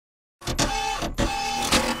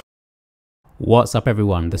What's up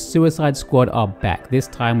everyone, the Suicide Squad are back, this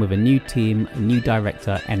time with a new team, a new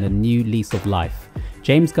director and a new lease of life.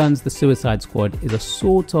 James Gunn's The Suicide Squad is a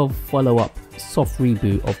sort of follow-up, soft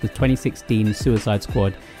reboot of the 2016 Suicide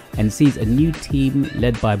Squad and sees a new team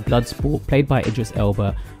led by Bloodsport, played by Idris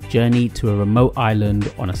Elba, journey to a remote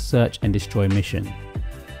island on a search and destroy mission.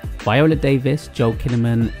 Viola Davis, Joel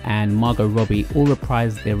Kinnaman and Margot Robbie all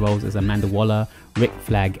reprised their roles as Amanda Waller, Rick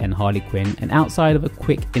Flag and Harley Quinn, and outside of a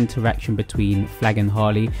quick interaction between Flag and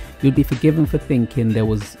Harley, you'd be forgiven for thinking there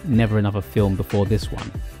was never another film before this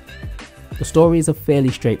one. The story is a fairly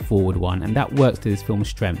straightforward one and that works to this film's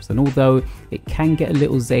strengths, and although it can get a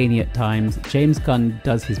little zany at times, James Gunn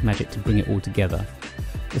does his magic to bring it all together.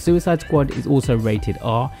 The Suicide Squad is also rated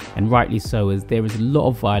R, and rightly so, as there is a lot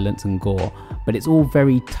of violence and gore, but it's all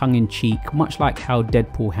very tongue-in-cheek, much like how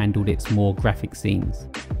Deadpool handled its more graphic scenes.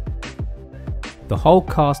 The whole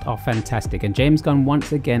cast are fantastic, and James Gunn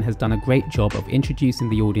once again has done a great job of introducing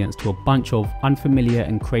the audience to a bunch of unfamiliar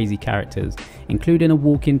and crazy characters, including a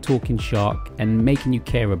walking talking shark, and making you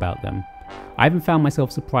care about them. I even found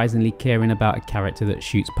myself surprisingly caring about a character that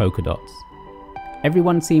shoots polka dots.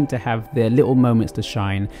 Everyone seemed to have their little moments to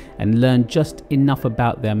shine and learn just enough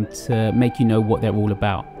about them to make you know what they're all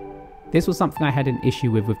about. This was something I had an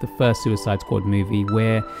issue with the first Suicide Squad movie,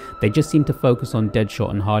 where they just seemed to focus on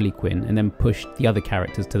Deadshot and Harley Quinn and then pushed the other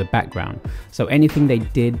characters to the background. So anything they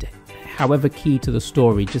did, however key to the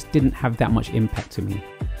story, just didn't have that much impact to me.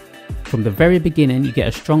 From the very beginning, you get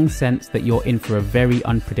a strong sense that you're in for a very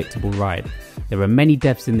unpredictable ride. There are many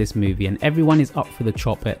deaths in this movie and everyone is up for the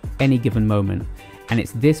chop at any given moment, and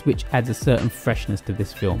it's this which adds a certain freshness to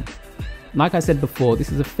this film. Like I said before, this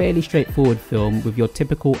is a fairly straightforward film with your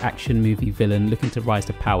typical action movie villain looking to rise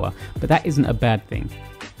to power, but that isn't a bad thing.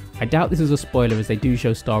 I doubt this is a spoiler, as they do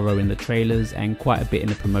show Starro in the trailers and quite a bit in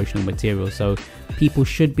the promotional material, so people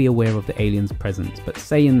should be aware of the alien's presence. But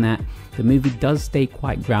saying that, the movie does stay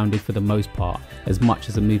quite grounded for the most part, as much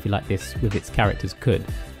as a movie like this with its characters could,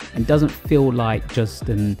 and doesn't feel like just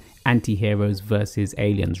an anti-heroes versus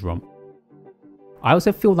aliens romp. I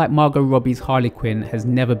also feel like Margot Robbie's Harley Quinn has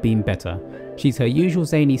never been better. She's her usual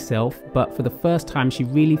zany self, but for the first time she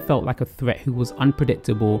really felt like a threat who was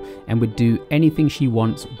unpredictable and would do anything she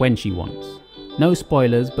wants when she wants. No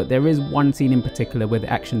spoilers, but there is one scene in particular where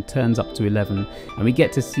the action turns up to 11 and we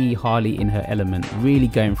get to see Harley in her element, really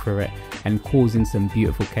going for it and causing some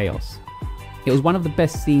beautiful chaos. It was one of the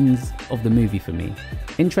best scenes of the movie for me.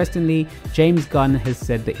 Interestingly, James Gunn has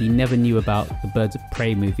said that he never knew about the Birds of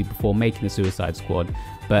Prey movie before making the Suicide Squad,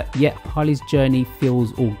 but yet Harley's journey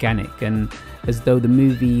feels organic and as though the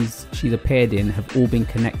movies she's appeared in have all been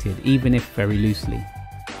connected, even if very loosely.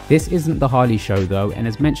 This isn't the Harley show though, and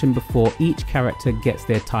as mentioned before, each character gets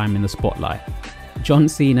their time in the spotlight. John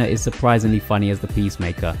Cena is surprisingly funny as the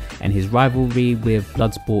Peacemaker, and his rivalry with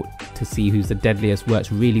Bloodsport to see who's the deadliest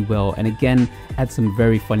works really well, and again adds some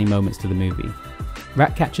very funny moments to the movie.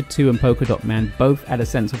 Ratcatcher 2 and Polka-Dot Man both add a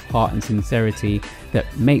sense of heart and sincerity that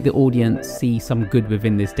make the audience see some good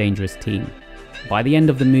within this dangerous team. By the end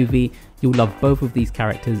of the movie, you'll love both of these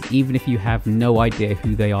characters, even if you have no idea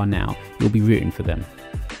who they are now, you'll be rooting for them.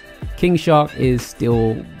 King Shark is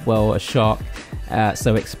still, well, a shark,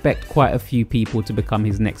 so expect quite a few people to become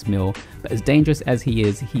his next meal, but as dangerous as he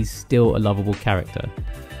is, he's still a lovable character.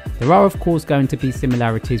 There are of course going to be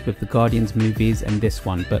similarities with the Guardians movies and this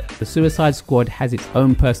one, but the Suicide Squad has its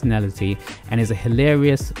own personality and is a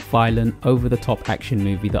hilarious, violent, over-the-top action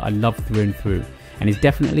movie that I love through and through, and is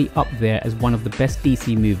definitely up there as one of the best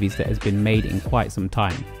DC movies that has been made in quite some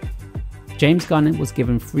time. James Gunn was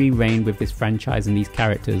given free reign with this franchise and these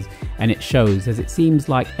characters, and it shows, as it seems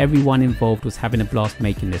like everyone involved was having a blast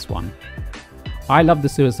making this one. I love the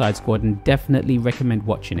Suicide Squad and definitely recommend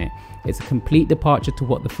watching it. It's a complete departure to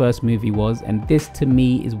what the first movie was, and this to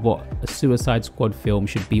me is what a Suicide Squad film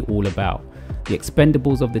should be all about. The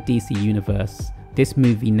Expendables of the DC universe. This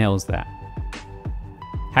movie nails that.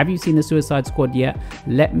 Have you seen the Suicide Squad yet?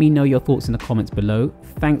 Let me know your thoughts in the comments below.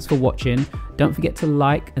 Thanks for watching. Don't forget to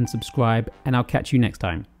like and subscribe, and I'll catch you next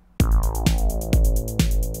time.